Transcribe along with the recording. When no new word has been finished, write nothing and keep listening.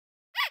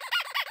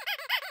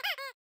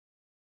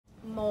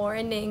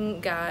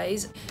Morning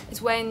guys, it's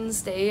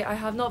Wednesday. I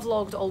have not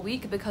vlogged all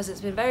week because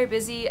it's been very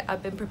busy.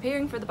 I've been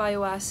preparing for the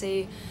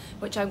bioassay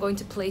which I'm going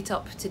to plate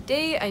up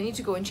today. I need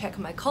to go and check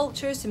my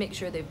cultures to make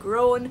sure they've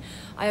grown.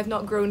 I have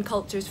not grown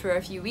cultures for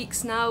a few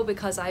weeks now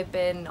because I've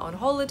been on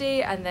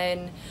holiday, and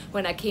then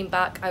when I came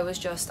back I was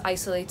just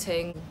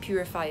isolating,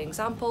 purifying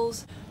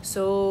samples.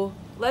 So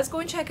let's go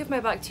and check if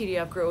my bacteria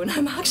have grown.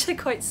 I'm actually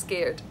quite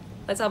scared.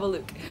 Let's have a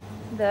look.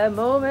 The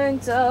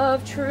moment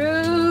of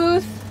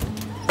truth.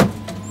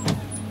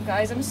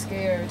 Guys, I'm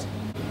scared.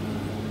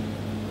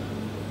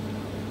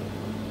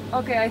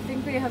 Okay, I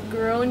think they have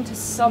grown to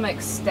some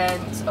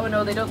extent. Oh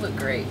no, they don't look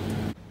great.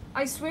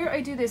 I swear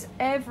I do this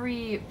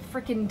every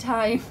freaking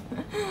time.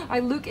 I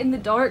look in the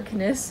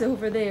darkness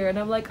over there and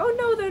I'm like, oh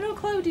no, they're not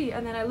cloudy.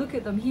 And then I look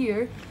at them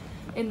here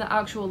in the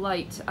actual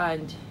light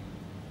and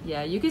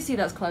yeah, you can see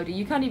that's cloudy.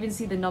 You can't even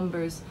see the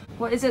numbers.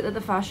 What is it that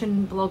the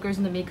fashion bloggers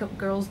and the makeup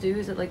girls do?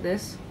 Is it like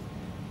this?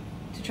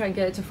 To try and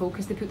get it to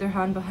focus, they put their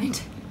hand behind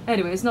it.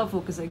 Anyway, it's not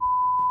focusing.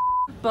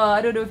 But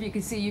I don't know if you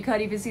can see, you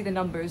can't even see the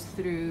numbers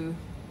through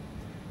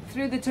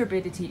the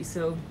turbidity,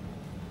 so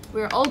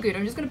we're all good.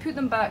 I'm just going to put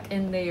them back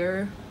in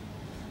there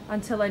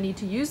until I need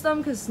to use them,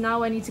 because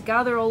now I need to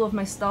gather all of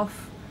my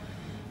stuff,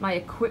 my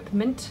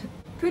equipment,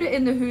 put it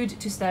in the hood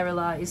to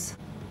sterilize,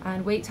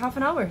 and wait half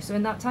an hour. So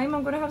in that time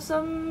I'm going to have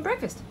some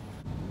breakfast.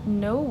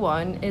 No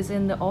one is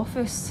in the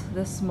office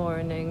this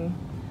morning.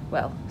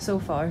 Well, so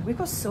far. We've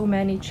got so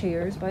many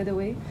chairs, by the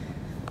way.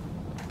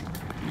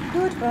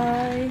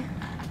 Goodbye.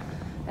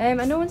 And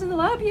no one's in the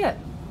lab yet.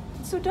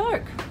 It's so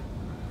dark.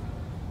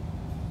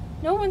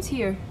 No one's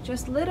here.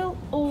 Just little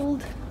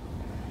old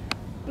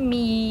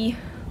me.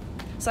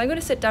 So I'm going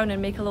to sit down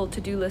and make a little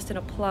to-do list and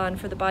a plan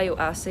for the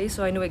bioassay,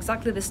 so I know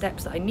exactly the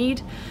steps that I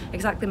need,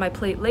 exactly my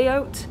plate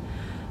layout,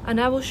 and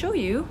I will show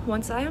you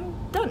once I am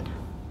done.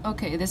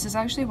 Okay, this is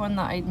actually one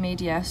that I'd made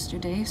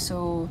yesterday,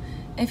 so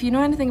if you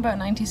know anything about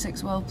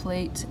 96 well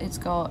plate, it's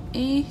got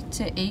A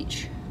to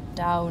H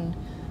down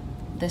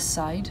this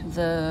side,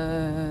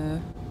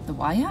 the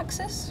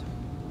y-axis?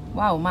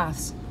 Wow,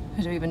 maths,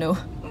 I don't even know.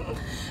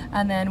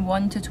 And then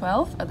 1 to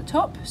 12 at the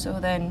top, so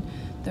then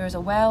there's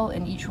a well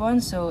in each one,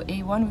 so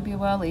A1 would be a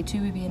well,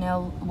 A2 would be an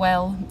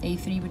well,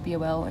 A3 would be a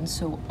well, and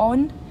so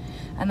on,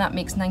 and that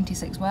makes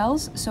 96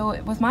 wells.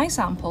 So with my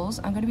samples,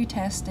 I'm going to be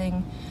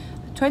testing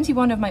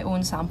 21 of my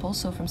own samples,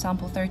 so from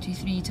sample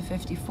 33 to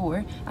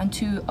 54, and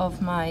 2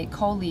 of my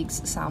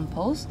colleagues'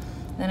 samples.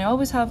 Then I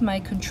always have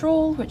my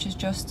control, which is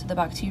just the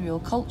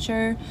bacterial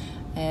culture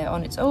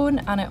on its own,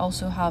 and I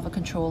also have a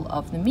control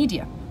of the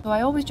media. So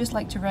I always just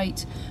like to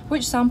write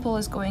which sample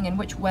is going in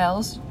which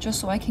wells, just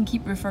so I can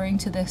keep referring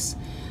to this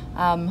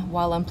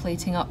while I'm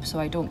plating up so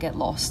I don't get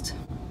lost,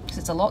 because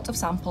it's a lot of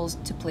samples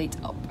to plate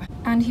up.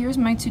 And here's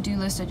my to-do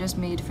list I just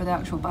made for the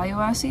actual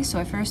bioassay. So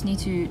I first need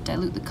to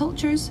dilute the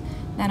cultures,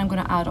 then I'm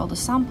going to add all the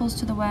samples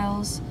to the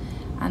wells,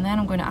 and then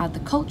I'm going to add the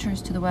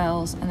cultures to the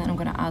wells, and then I'm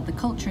going to add the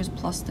cultures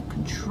plus the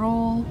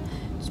control,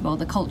 well,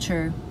 the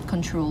culture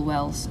control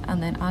wells,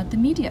 and then add the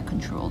media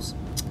controls.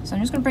 So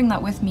I'm just going to bring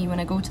that with me when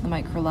I go to the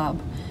micro lab,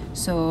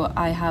 so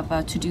I have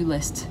a to-do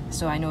list,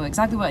 so I know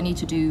exactly what I need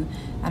to do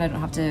and I don't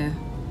have to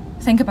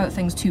think about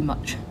things too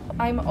much.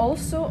 I'm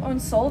also on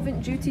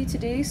solvent duty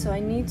today, so I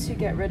need to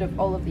get rid of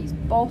all of these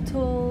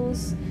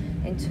bottles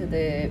into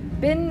the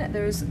bin.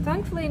 There's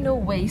thankfully no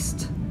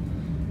waste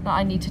that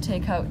I need to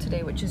take out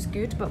today, which is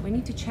good, but we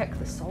need to check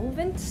the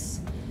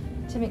solvents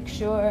to make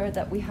sure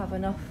that we have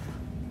enough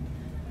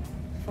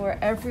for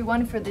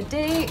everyone for the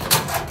day.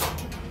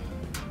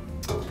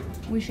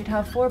 We should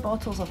have 4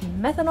 bottles of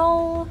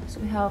methanol. So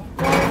we have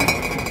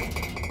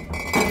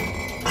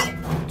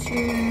 1,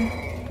 2,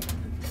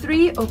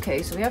 3.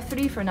 Okay, so we have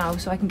 3 for now,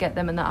 so I can get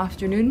them in the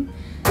afternoon.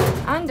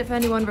 And if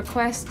anyone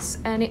requests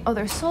any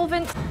other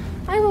solvent,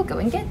 I will go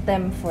and get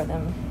them for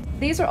them.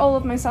 These are all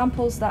of my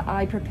samples that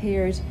I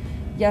prepared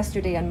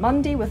yesterday and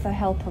Monday with the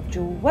help of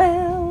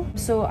Joelle.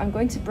 So I'm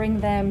going to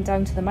bring them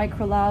down to the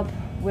micro lab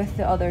with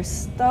the other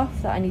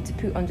stuff that I need to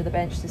put under the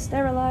bench to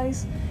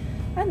sterilize,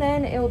 and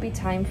then it will be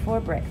time for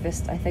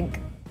breakfast, I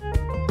think.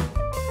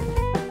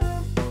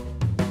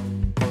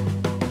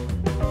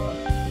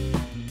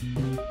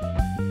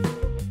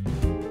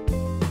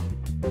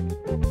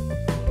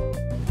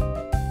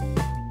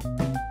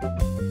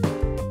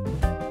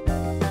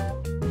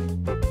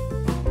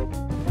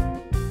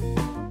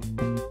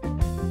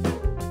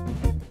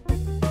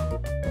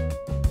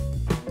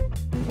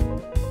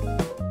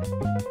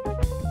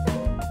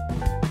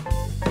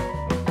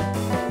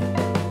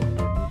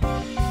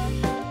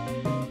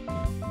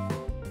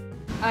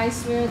 I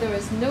swear there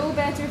is no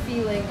better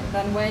feeling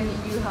than when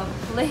you have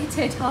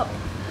plated up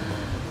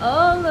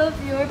all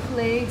of your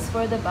plates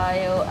for the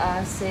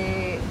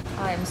bioassay.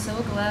 I am so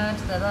glad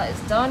that that is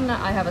done.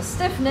 I have a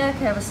stiff neck,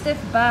 I have a stiff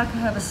back, I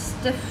have a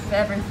stiff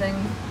everything.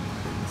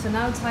 So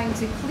now time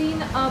to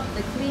clean up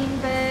the clean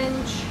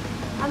bench,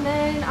 and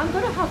then I'm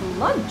gonna have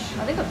lunch.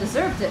 I think I've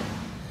deserved it.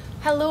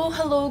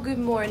 Hello, good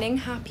morning,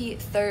 happy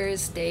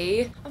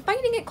Thursday. I'm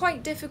finding it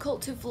quite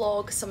difficult to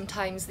vlog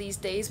sometimes these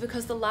days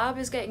because the lab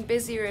is getting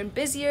busier and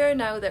busier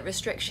now that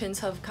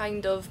restrictions have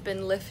kind of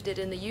been lifted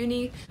in the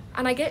uni.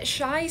 And I get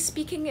shy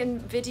speaking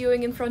and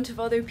videoing in front of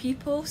other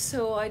people,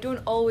 so I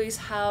don't always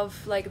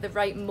have like the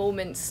right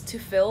moments to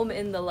film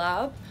in the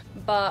lab,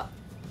 but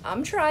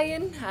I'm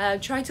trying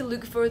to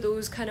look for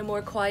those kind of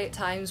more quiet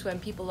times when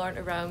people aren't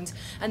around.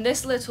 And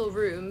this little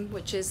room,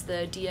 which is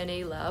the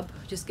DNA lab,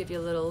 just give you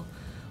a little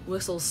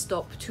whistle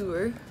stop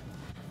tour.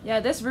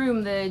 Yeah, this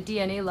room, the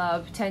DNA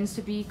lab, tends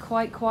to be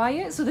quite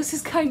quiet, so this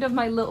is kind of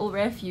my little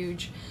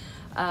refuge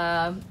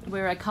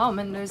where I come,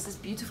 and there's this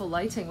beautiful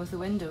lighting with the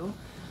window.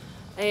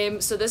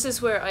 So this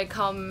is where I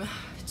come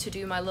to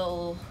do my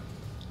little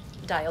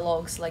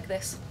dialogues like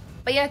this.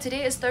 But yeah,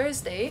 today is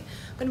Thursday.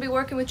 I'm going to be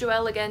working with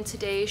Joelle again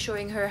today,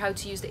 showing her how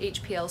to use the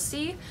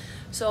HPLC.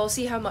 So I'll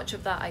see how much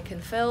of that I can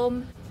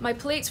film. My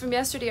plates from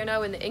yesterday are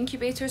now in the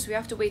incubator, so we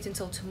have to wait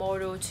until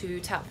tomorrow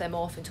to tap them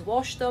off and to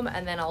wash them,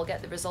 and then I'll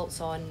get the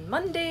results on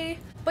Monday.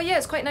 But yeah,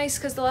 it's quite nice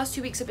because the last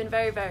 2 weeks have been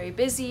very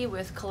busy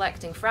with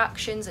collecting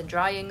fractions and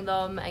drying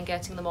them and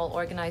getting them all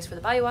organised for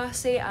the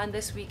bioassay, and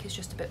this week is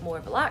just a bit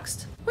more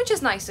relaxed. Which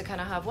is nice to kind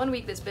of have 1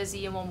 week that's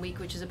busy and 1 week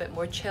which is a bit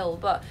more chill,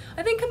 but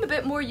I think I'm a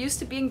bit more used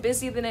to being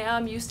busy than I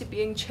am used to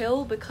being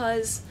chill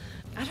because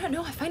I don't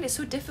know, I find it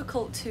so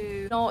difficult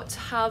to not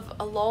have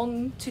a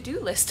long to-do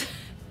list.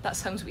 That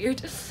sounds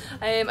weird.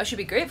 I should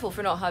be grateful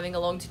for not having a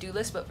long to-do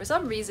list, but for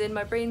some reason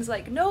my brain's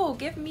like, no,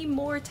 give me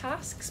more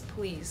tasks,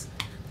 please.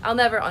 I'll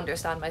never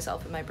understand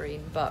myself in my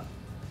brain, but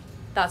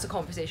that's a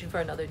conversation for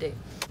another day.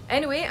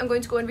 Anyway, I'm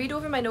going to go and read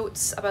over my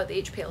notes about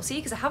the HPLC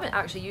because I haven't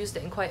actually used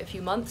it in quite a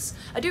few months.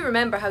 I do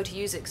remember how to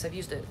use it because I've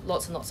used it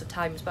lots and lots of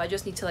times, but I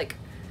just need to like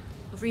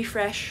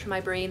refresh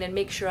my brain and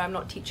make sure I'm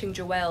not teaching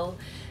Joelle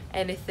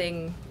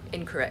anything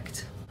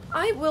incorrect.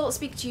 I will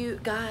speak to you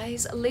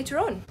guys later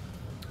on.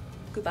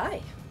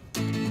 Goodbye.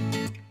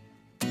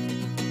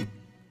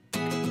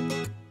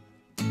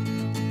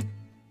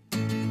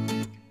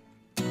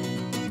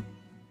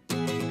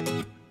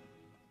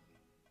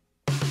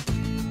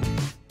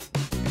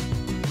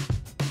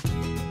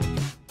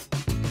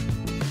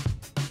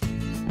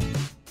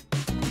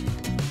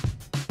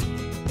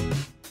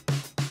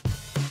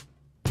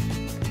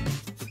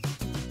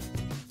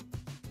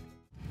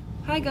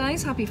 Hi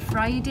guys, happy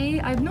Friday.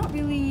 I've not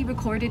really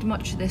recorded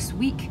much this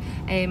week.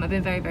 I've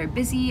been very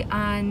busy,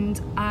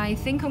 and I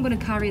think I'm going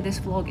to carry this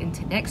vlog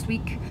into next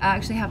week. I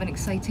actually have an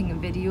exciting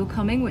video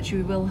coming which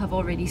you will have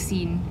already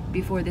seen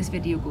before this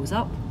video goes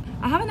up.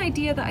 I have an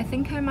idea that I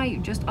think I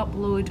might just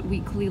upload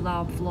weekly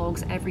lab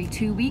vlogs every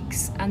 2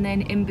 weeks, and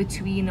then in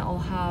between I'll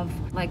have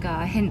like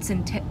a hints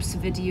and tips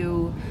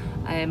video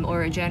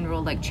or a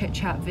general like chit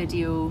chat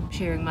video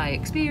sharing my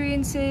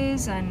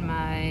experiences and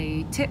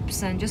my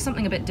tips and just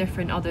something a bit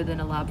different other than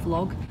a lab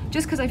vlog.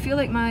 Just because I feel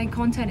like my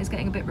content is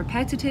getting a bit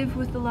repetitive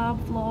with the lab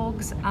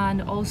vlogs,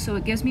 and also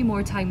it gives me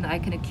more time that I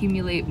can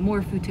accumulate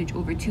more footage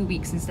over 2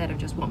 weeks instead of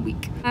just 1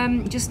 week.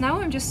 Just now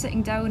I'm just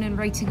sitting down and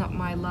writing up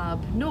my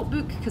lab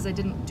notebook because I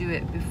didn't do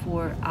it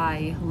before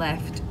I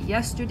left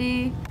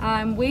yesterday.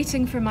 I'm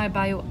waiting for my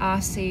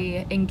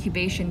bioassay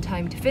incubation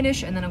time to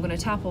finish, and then I'm going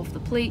to tap off the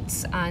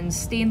plates and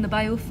stain the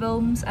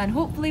biofilms, and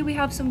hopefully we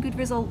have some good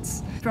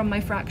results from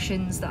my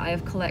fractions that I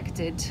have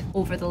collected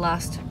over the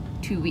last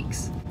 2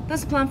 weeks.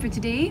 That's the plan for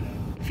today.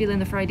 Feeling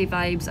the Friday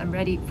vibes, I'm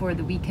ready for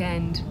the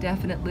weekend.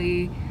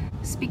 Definitely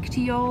speak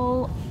to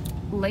y'all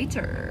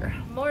later.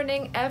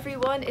 Morning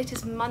everyone, it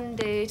is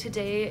Monday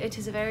today. It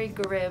is a very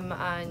grim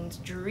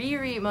and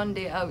dreary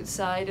Monday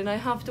outside, and I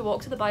have to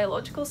walk to the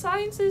biological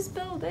sciences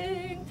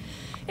building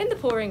in the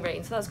pouring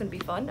rain, so that's going to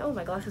be fun. Oh,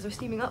 my glasses are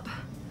steaming up.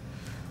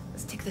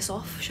 Let's take this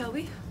off, shall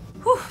we?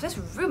 Whew, this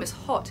room is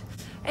hot.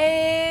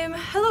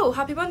 Hello,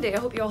 happy Monday. I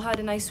hope you all had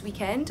a nice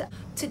weekend.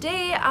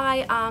 Today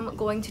I am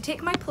going to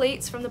take my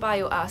plates from the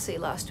bioassay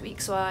last week.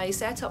 So I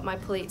set up my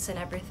plates and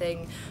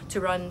everything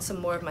to run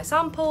some more of my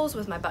samples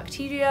with my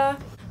bacteria.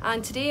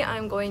 And today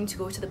I'm going to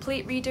go to the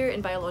plate reader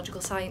in biological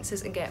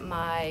sciences and get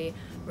my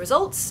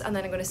results, and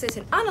then I'm going to sit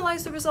and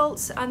analyze the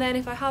results, and then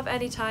if I have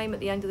any time at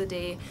the end of the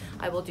day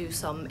I will do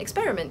some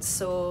experiments.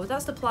 So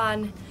that's the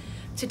plan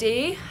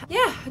today.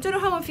 Yeah, I don't know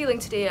how I'm feeling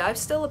today. I'm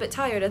still a bit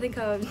tired. I think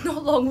I've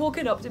not long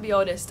woken up, to be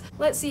honest.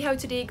 Let's see how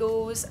today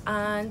goes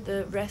and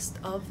the rest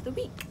of the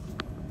week.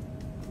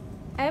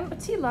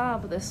 Empty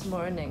lab this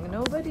morning.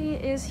 Nobody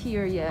is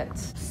here yet.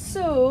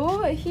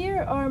 So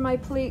here are my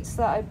plates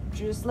that I've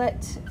just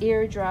let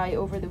air dry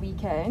over the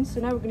weekend. So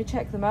now we're going to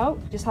check them out.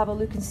 Just have a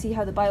look and see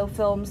how the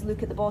biofilms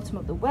look at the bottom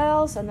of the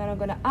wells, and then I'm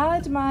going to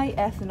add my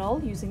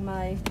ethanol using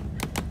my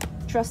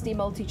trusty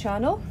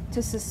multi-channel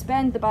to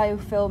suspend the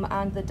biofilm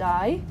and the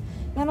dye.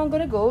 Then I'm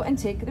going to go and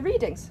take the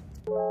readings.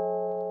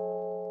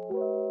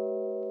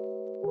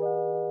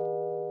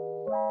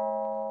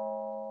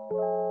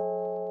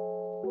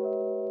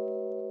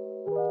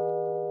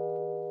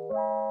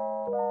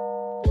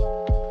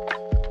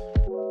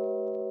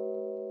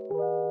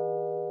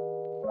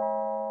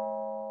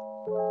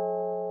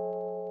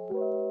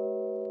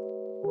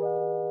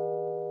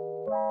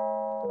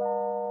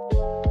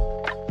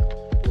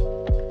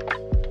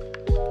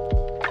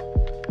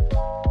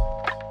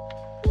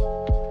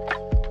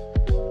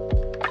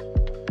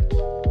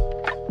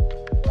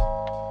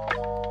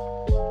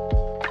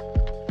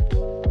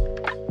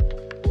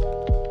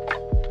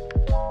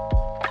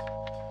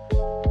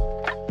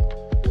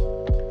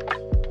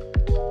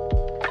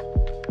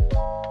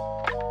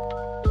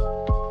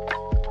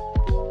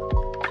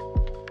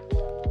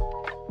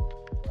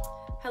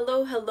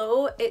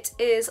 Hello. It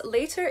is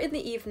later in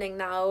the evening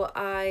now.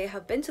 I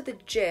have been to the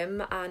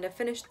gym and I've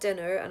finished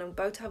dinner and I'm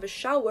about to have a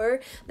shower.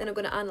 Then I'm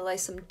going to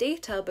analyse some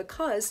data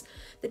because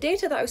the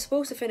data that I was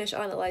supposed to finish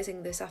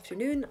analysing this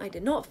afternoon I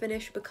did not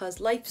finish because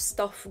life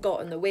stuff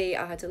got in the way.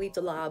 I had to leave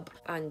the lab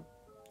and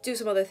do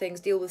some other things,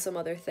 deal with some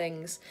other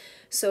things.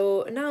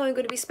 So now I'm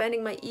going to be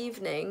spending my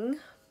evening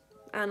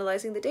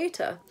analysing the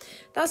data.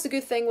 That's the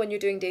good thing when you're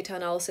doing data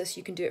analysis,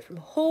 you can do it from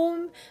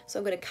home. So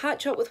I'm going to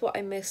catch up with what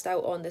I missed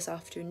out on this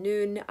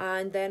afternoon,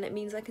 and then it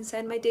means I can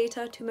send my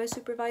data to my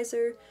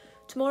supervisor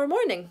tomorrow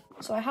morning.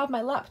 So I have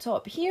my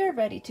laptop here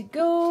ready to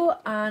go,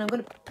 and I'm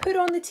going to put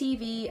on the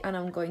TV and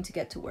I'm going to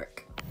get to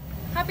work.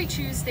 Happy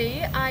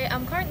Tuesday. I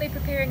am currently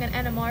preparing an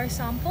NMR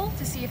sample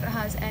to see if it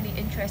has any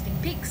interesting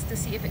peaks, to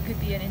see if it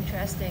could be an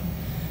interesting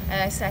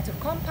set of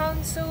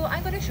compounds. So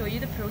I'm going to show you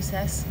the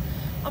process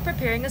of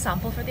preparing a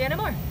sample for the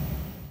NMR.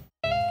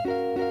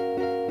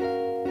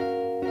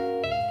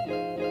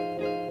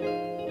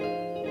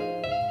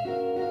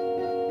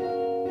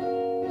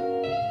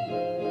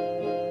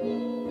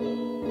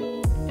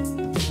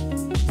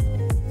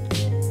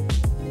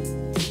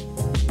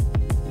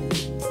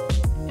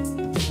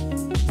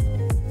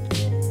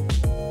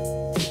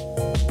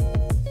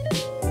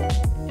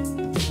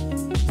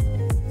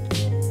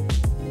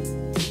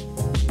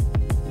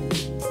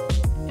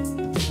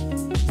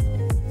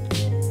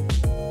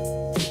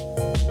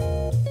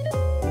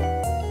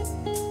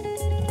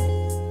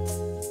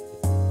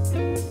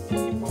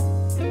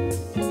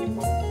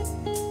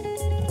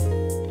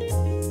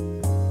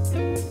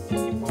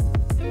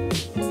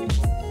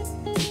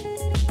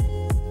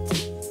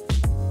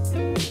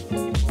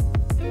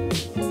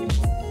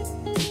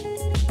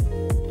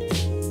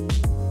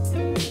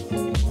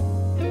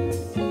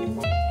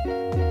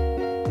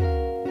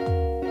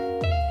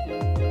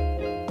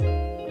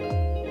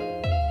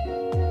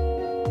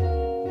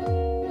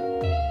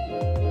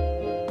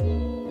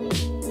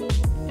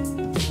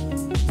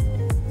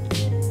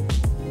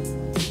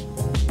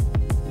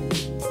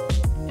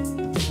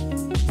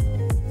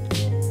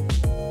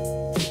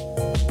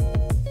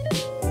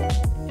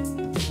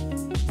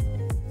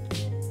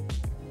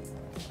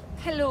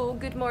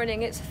 Good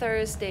morning, it's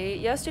Thursday.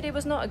 Yesterday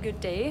was not a good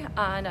day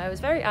and I was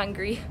very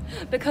angry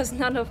because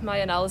none of my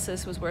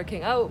analysis was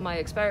working out. My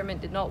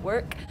experiment did not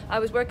work. I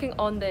was working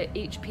on the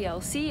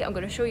HPLC. I'm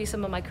going to show you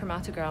some of my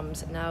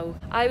chromatograms now.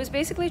 I was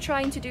basically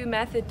trying to do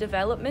method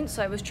development,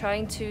 so I was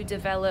trying to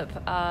develop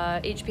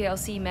a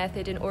HPLC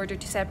method in order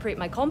to separate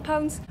my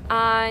compounds.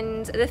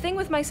 And the thing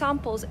with my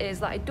samples is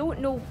that I don't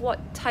know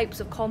what types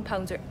of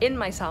compounds are in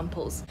my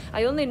samples.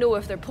 I only know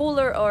if they're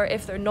polar or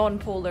if they're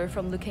non-polar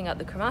from looking at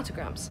the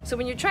chromatograms. So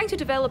when you're trying to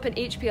develop an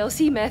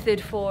HPLC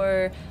method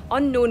for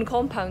unknown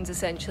compounds,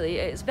 essentially,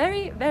 it's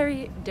very,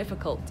 very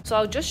difficult. So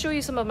I'll just show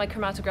you some of my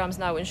chromatograms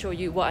now and show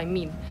you what I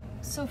mean.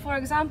 So for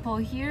example,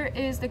 here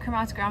is the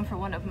chromatogram for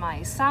one of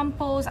my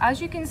samples.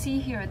 As you can see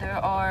here, there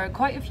are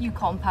quite a few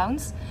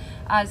compounds,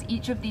 as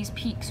each of these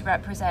peaks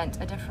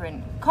represent a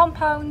different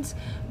compound,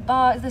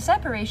 but the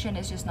separation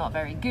is just not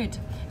very good.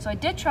 So I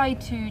did try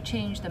to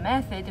change the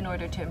method in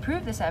order to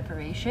improve the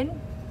separation.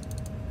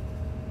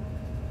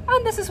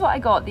 And this is what I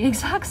got, the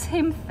exact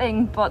same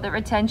thing, but the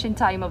retention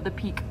time of the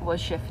peak was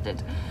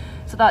shifted.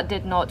 So that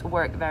did not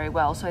work very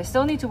well. So I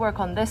still need to work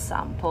on this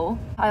sample.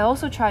 I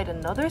also tried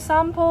another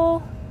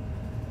sample,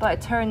 but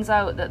it turns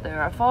out that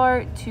there are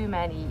far too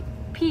many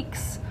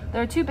peaks.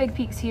 There are two big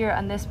peaks here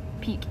and this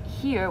peak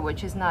here,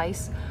 which is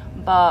nice.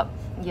 But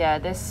yeah,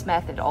 this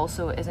method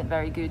also isn't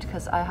very good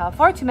because I have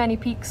far too many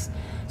peaks.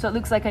 So it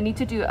looks like I need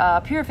to do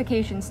a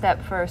purification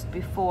step first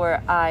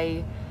before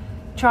I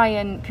try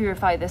and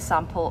purify this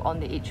sample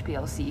on the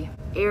HPLC.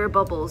 Air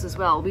bubbles as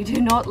well. We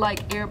do not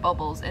like air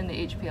bubbles in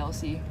the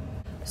HPLC.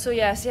 So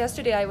yes,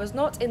 yesterday I was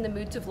not in the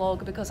mood to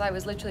vlog because I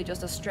was literally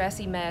just a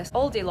stressy mess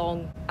all day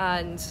long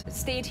and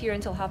stayed here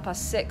until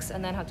 6:30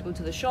 and then had to go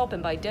to the shop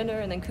and buy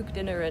dinner and then cook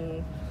dinner,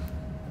 and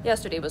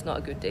yesterday was not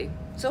a good day.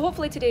 So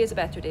hopefully today is a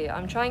better day.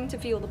 I'm trying to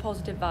feel the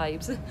positive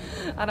vibes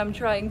and I'm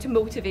trying to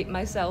motivate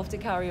myself to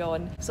carry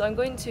on. So I'm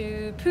going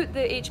to put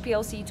the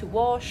HPLC to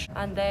wash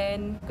and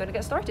then I'm going to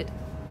get started.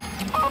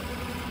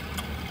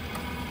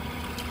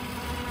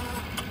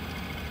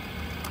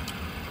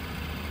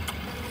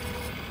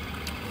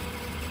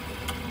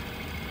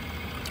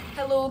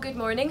 Hello, good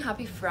morning,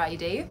 happy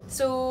Friday.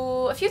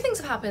 So a few things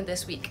have happened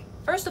this week.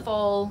 First of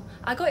all,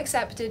 I got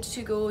accepted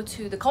to go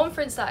to the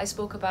conference that I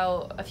spoke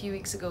about a few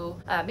weeks ago,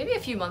 maybe a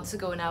few months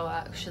ago now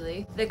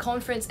actually. The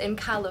conference in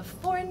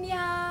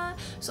California.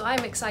 So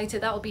I'm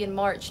excited, that will be in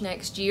March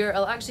next year.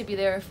 I'll actually be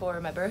there for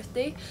my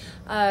birthday.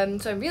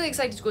 So I'm really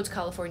excited to go to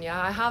California.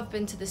 I have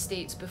been to the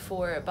States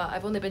before, but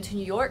I've only been to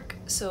New York,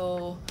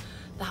 so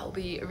that will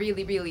be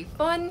really, really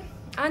fun.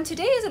 And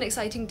today is an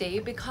exciting day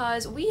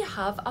because we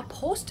have a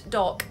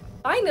postdoc.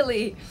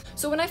 Finally!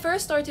 So when I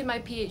first started my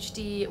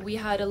PhD, we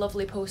had a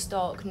lovely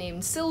postdoc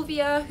named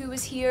Sylvia who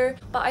was here,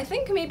 but I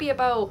think maybe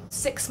about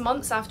 6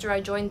 months after I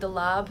joined the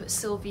lab,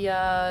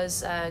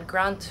 Sylvia's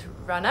grant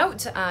ran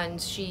out and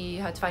she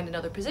had to find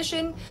another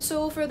position.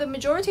 So for the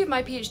majority of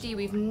my PhD,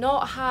 we've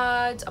not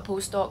had a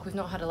postdoc, we've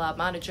not had a lab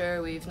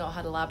manager, we've not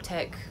had a lab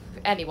tech,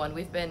 anyone.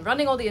 We've been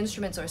running all the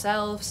instruments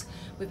ourselves,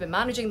 we've been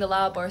managing the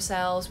lab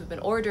ourselves, we've been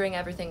ordering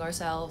everything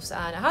ourselves,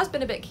 and it has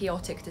been a bit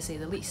chaotic to say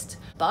the least.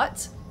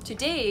 But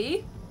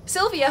today,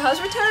 Sylvia has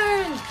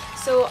returned!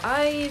 So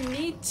I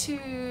need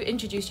to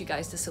introduce you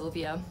guys to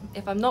Sylvia.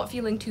 If I'm not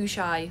feeling too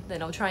shy,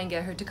 then I'll try and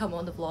get her to come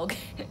on the vlog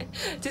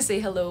to say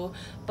hello.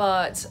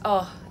 But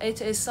oh,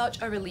 it is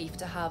such a relief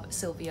to have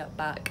Sylvia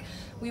back.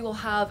 We will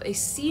have a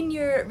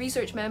senior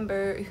research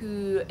member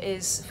who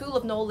is full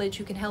of knowledge,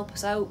 who can help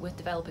us out with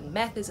developing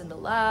methods in the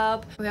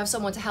lab. We have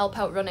someone to help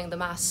out running the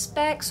mass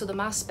spec, so the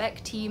mass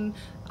spec team,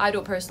 I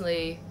don't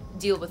personally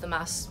deal with the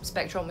mass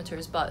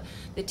spectrometers, but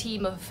the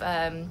team of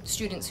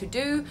students who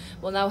do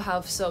will now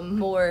have some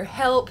more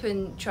help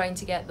in trying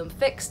to get them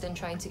fixed and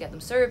trying to get them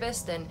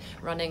serviced and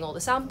running all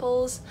the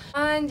samples.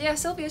 And yeah,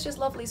 Sylvia's just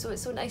lovely, so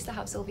it's so nice to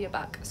have Sylvia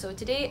back. So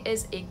today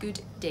is a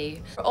good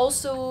day. We're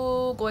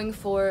also going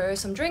for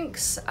some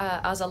drinks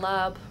as a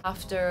lab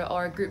after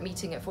our group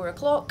meeting at 4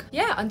 o'clock.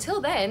 Yeah,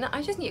 until then,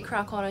 I just need to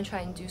crack on and try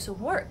and do some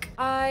work.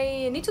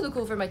 I need to look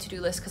over my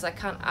to-do list because I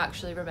can't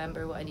actually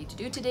remember what I need to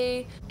do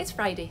today. It's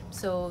Friday,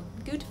 so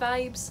good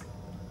vibes.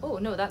 Oh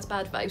no, that's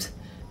bad vibes.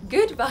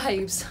 Good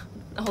vibes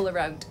all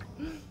around.